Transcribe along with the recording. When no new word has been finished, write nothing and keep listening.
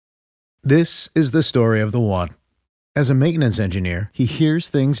This is the story of the one. As a maintenance engineer, he hears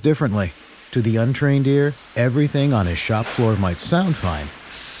things differently. To the untrained ear, everything on his shop floor might sound fine,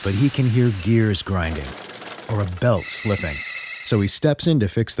 but he can hear gears grinding or a belt slipping. So he steps in to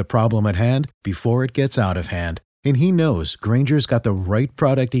fix the problem at hand before it gets out of hand. And he knows Grainger's got the right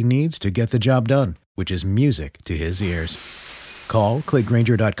product he needs to get the job done, which is music to his ears. Call, click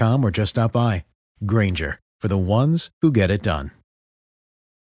Grainger.com, or just stop by. Grainger, for the ones who get it done.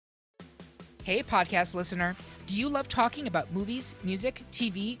 Hey, podcast listener. Do you love talking about movies, music,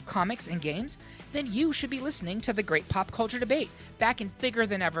 TV, comics, and games? Then you should be listening to The Great Pop Culture Debate, back and bigger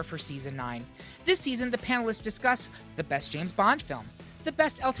than ever for Season 9. This season, the panelists discuss the best James Bond film, the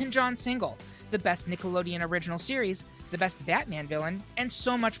best Elton John single, the best Nickelodeon original series, the best Batman villain, and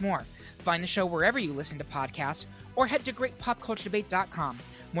so much more. Find the show wherever you listen to podcasts, or head to greatpopculturedebate.com.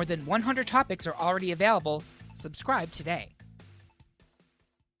 More than 100 topics are already available. Subscribe today.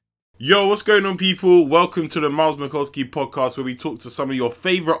 Yo, what's going on, people? Welcome to the Miles Mikulski podcast, where we talk to some of your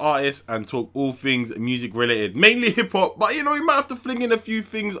favorite artists and talk all things music related, mainly hip hop, but you know, we might have to fling in a few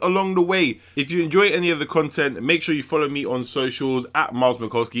things along the way. If you enjoy any of the content, make sure you follow me on socials at Miles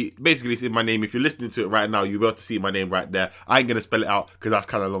Mikulski. Basically, it's in my name. If you're listening to it right now, you'll be able to see my name right there. I ain't gonna spell it out because that's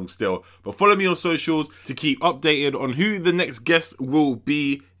kind of long still, but follow me on socials to keep updated on who the next guest will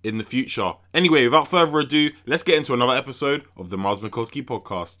be in the future. Anyway, without further ado, let's get into another episode of the Miles Mikulski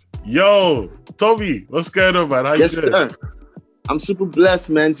podcast. Yo, Tomi, what's going on, man? How you doing? Yes, sir. I'm super blessed,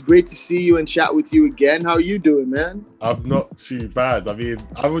 man. It's great to see you and chat with you again. How are you doing, man? I'm not too bad. I mean,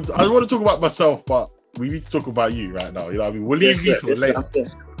 I want to talk about myself, but we need to talk about you right now. You know what I mean? We'll leave you for later.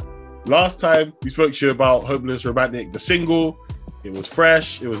 Last time we spoke to you about Hopeless Romantic, the single. It was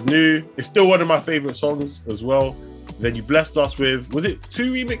fresh. It was new. It's still one of my favorite songs as well. Then you blessed us with, was it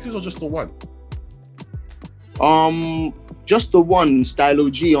 2 remixes or just the one? Just the one, Style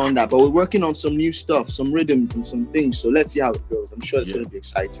OG on that, but we're working on some new stuff, some rhythms and some things. So let's see how it goes. I'm sure it's going to be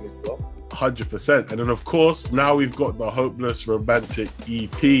exciting as well. 100%. And then of course, now we've got the Hopeless Romantic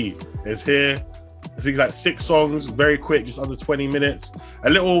EP. It's here. I think like 6 songs, very quick, just under 20 minutes. A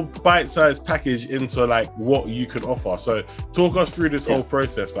little bite-sized package into like what you could offer. So talk us through this whole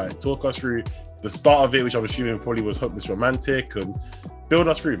process. Like talk us through the start of it, which I'm assuming probably was Hopeless Romantic, and build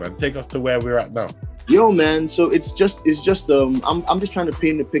us through, man. Take us to where we're at now. Yo, man. So it's just I'm just trying to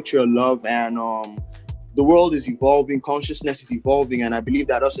paint a picture of love, and the world is evolving, consciousness is evolving, and I believe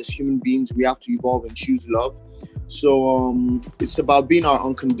that us as human beings, we have to evolve and choose love. So it's about being our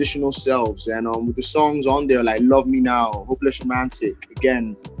unconditional selves, and with the songs on there like Love Me Now, Hopeless Romantic,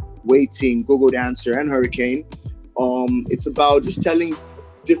 again, Waiting, Go-Go Dancer, and Hurricane. It's about just telling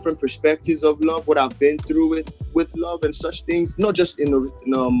different perspectives of love, what I've been through with love and such things, not just in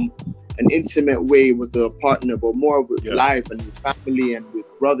an intimate way with a partner, but more with life and with family and with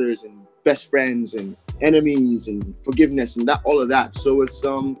brothers and best friends and enemies and forgiveness and that, all of that. So it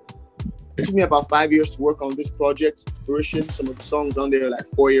took me about 5 years to work on this project to fruition. Some of the songs on there are like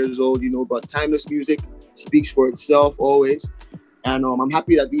 4 years old, but timeless music speaks for itself always. And I'm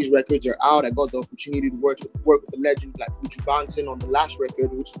happy that these records are out. I got the opportunity to work with a legend like Buju Banton on the last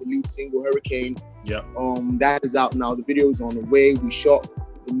record, which is the lead single, Hurricane. Yeah. That is out now. The video is on the way. We shot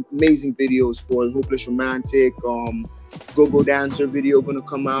amazing videos for Hopeless Romantic. Go-Go Dancer video gonna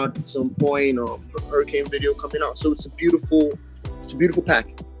come out at some point. The Hurricane video coming out. So it's a beautiful pack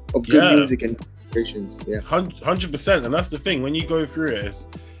of good music and creations. Yeah. 100%. And that's the thing. When you go through it, it's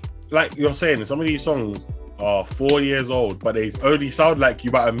like you're saying, some of these songs are 4 years old, but they only sound like you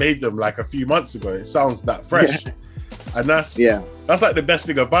might have made them like a few months ago. It sounds that fresh. Yeah. And that's like the best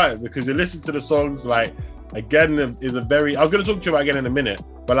thing about it, because you listen to the songs, like, again, is a very, I was going to talk to you about again in a minute,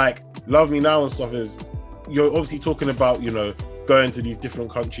 but like Love Me Now and stuff is, you're obviously talking about, going to these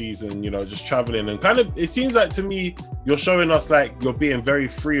different countries and, just traveling, and kind of, it seems like to me, you're showing us like you're being very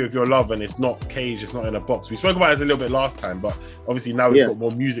free with your love, and it's not caged, it's not in a box. We spoke about it a little bit last time, but obviously now we've got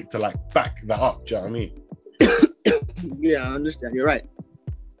more music to like back that up. Do you know what I mean? Yeah, I understand. You're right.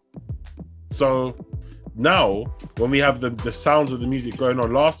 So now, when we have the sounds of the music going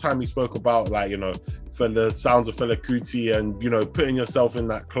on, last time we spoke about like, for the sounds of Fela Kuti and, putting yourself in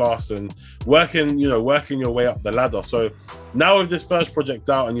that class and working your way up the ladder. So now with this first project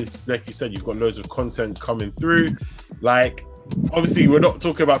out, and like you said, you've got loads of content coming through. Like, obviously, we're not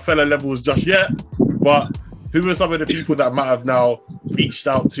talking about Fela levels just yet, but who are some of the people that might have now reached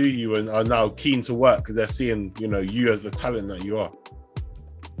out to you and are now keen to work because they're seeing, you as the talent that you are?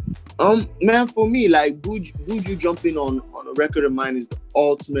 Man, for me, like Buju jumping on a record of mine is the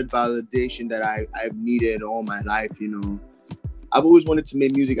ultimate validation that I've needed all my life. I've always wanted to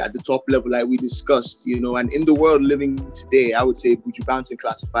make music at the top level, like we discussed, you know. And in the world living today, I would say Buju Banton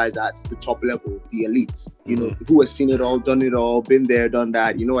classifies as the top level, the elite. You know, who has seen it all, done it all, been there, done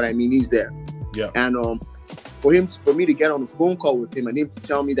that. You know what I mean? He's there. Yeah. And for me to get on a phone call with him and him to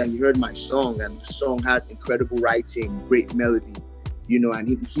tell me that he heard my song and the song has incredible writing, great melody, you know,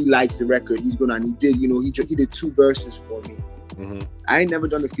 and he likes the record. He's gonna, and he did, you know, he did 2 verses for me. I ain't never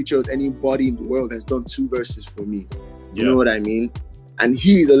done a feature with anybody in the world that's done 2 verses for me. You know what I mean? And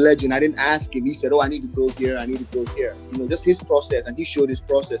he's a legend. I didn't ask him. He said, oh, I need to go here. I need to go here. You know, just his process. And he showed his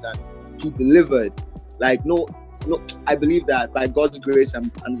process and he delivered. Like, no, I believe that by God's grace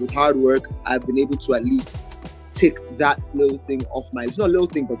and with hard work, I've been able to at least tick that little thing off my, it's not a little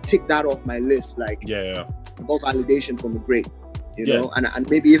thing, but tick that off my list. Like, about validation from a great, you know? And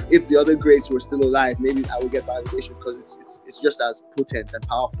maybe if the other greats were still alive, maybe I would get validation because it's just as potent and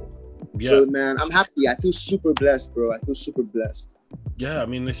powerful. So, man, I'm happy. I feel super blessed, bro. I feel super blessed. Yeah, I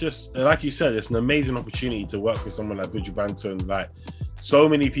mean, it's just, like you said, it's an amazing opportunity to work with someone like Buju Banton. Like, so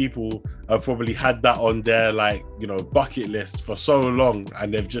many people have probably had that on their, like, you know, bucket list for so long,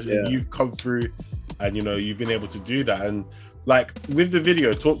 and they've just, and you've come through and, you know, you've been able to do that. And, like, with the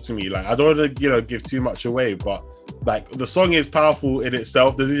video, talk to me. Like, I don't want to, you know, give too much away, but, like, the song is powerful in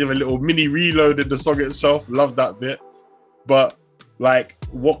itself. There's even a little mini reload in the song itself. Love that bit. But, like,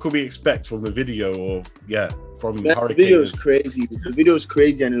 what could we expect from the video, or from Hurricane? The video is crazy. The video is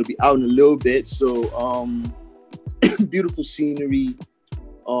crazy, and it'll be out in a little bit. So, beautiful scenery,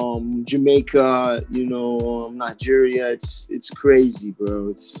 Jamaica, you know, Nigeria. It's crazy, bro.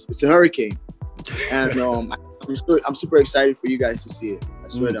 It's a hurricane, and I'm super excited for you guys to see it. I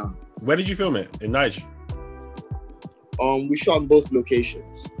swear down. Where did you film it? In Niger? We shot in both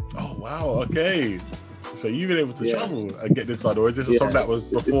locations. Oh wow! Okay. So you've been able to travel and get this done, or is this a song that was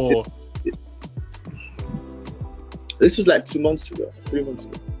before? This was like 3 months ago.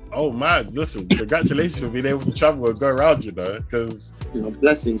 Oh man, listen, congratulations for being able to travel and go around, you know, because, you know,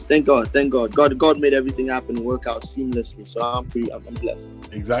 blessings. Thank God. God made everything happen and work out seamlessly. So I'm blessed.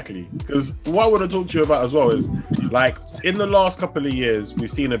 Exactly. Because what I want to talk to you about as well is, like, in the last couple of years,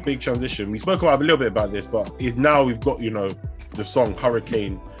 we've seen a big transition. We spoke about a little bit about this, but now we've got, you know, the song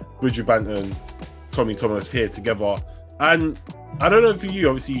Hurricane, Buju Banton, Tomi Thomas here together. And I don't know for you,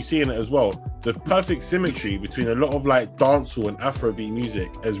 obviously you've seen it as well, the perfect symmetry between a lot of like dancehall and Afrobeat music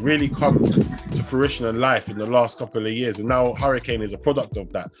has really come to fruition and life in the last couple of years, and now Hurricane is a product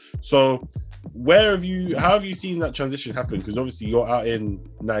of that. So how have you seen that transition happen? Because obviously you're out in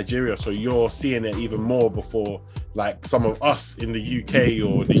Nigeria, so you're seeing it even more before like some of us in the UK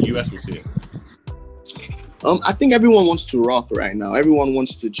or the US will see it. I think everyone wants to rock right now. Everyone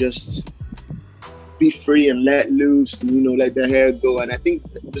wants to just be free and let loose and, you know, let their hair go. And I think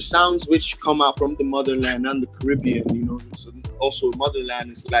the sounds which come out from the motherland and the Caribbean, you know, so also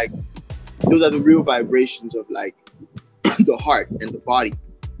motherland is like, those are the real vibrations of like the heart and the body,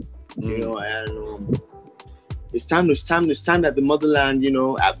 you know. And it's time that the motherland, you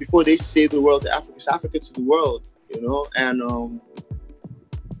know, before they say the world to Africa, it's Africa to the world, you know. And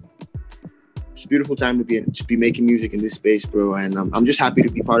it's a beautiful time to be making music in this space, bro. And I'm just happy to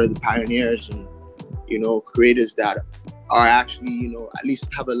be part of the pioneers and, you know, creators that are actually, you know, at least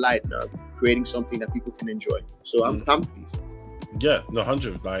have a light and are creating something that people can enjoy. So I'm pleased. Yeah, no,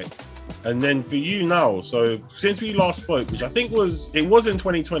 100. Like, and then for you now, so since we last spoke, which I think was in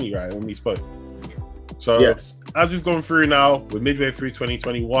 2020, right, when we spoke. So yes, as we've gone through now, we're midway through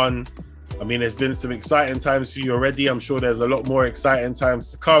 2021. I mean, there's been some exciting times for you already. I'm sure there's a lot more exciting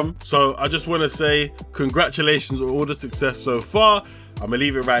times to come. So I just want to say congratulations on all the success so far. I'm going to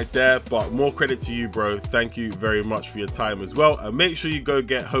leave it right there, but more credit to you, bro. Thank you very much for your time as well. And make sure you go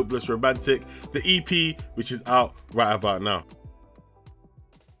get Hopeless Romantic, the EP, which is out right about now.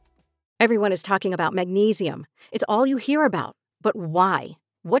 Everyone is talking about magnesium. It's all you hear about. But why?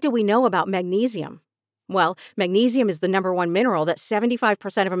 What do we know about magnesium? Well, magnesium is the #1 mineral that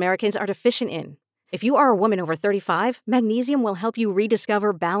 75% of Americans are deficient in. If you are a woman over 35, magnesium will help you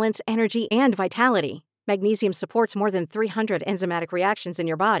rediscover balance, energy, and vitality. Magnesium supports more than 300 enzymatic reactions in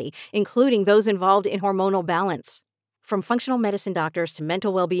your body, including those involved in hormonal balance. From functional medicine doctors to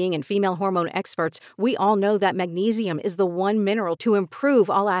mental well-being and female hormone experts, we all know that magnesium is the one mineral to improve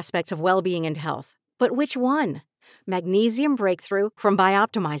all aspects of well-being and health. But which one? Magnesium Breakthrough from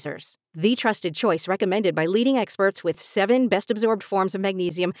Bioptimizers, the trusted choice recommended by leading experts with 7 best-absorbed forms of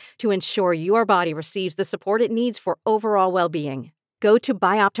magnesium to ensure your body receives the support it needs for overall well-being. Go to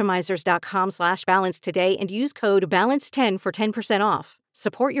bioptimizers.com/balance today and use code BALANCE10 for 10% off.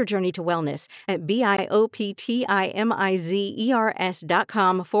 Support your journey to wellness at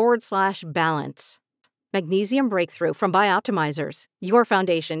bioptimizers.com/balance. Magnesium Breakthrough from Bioptimizers, your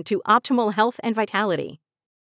foundation to optimal health and vitality.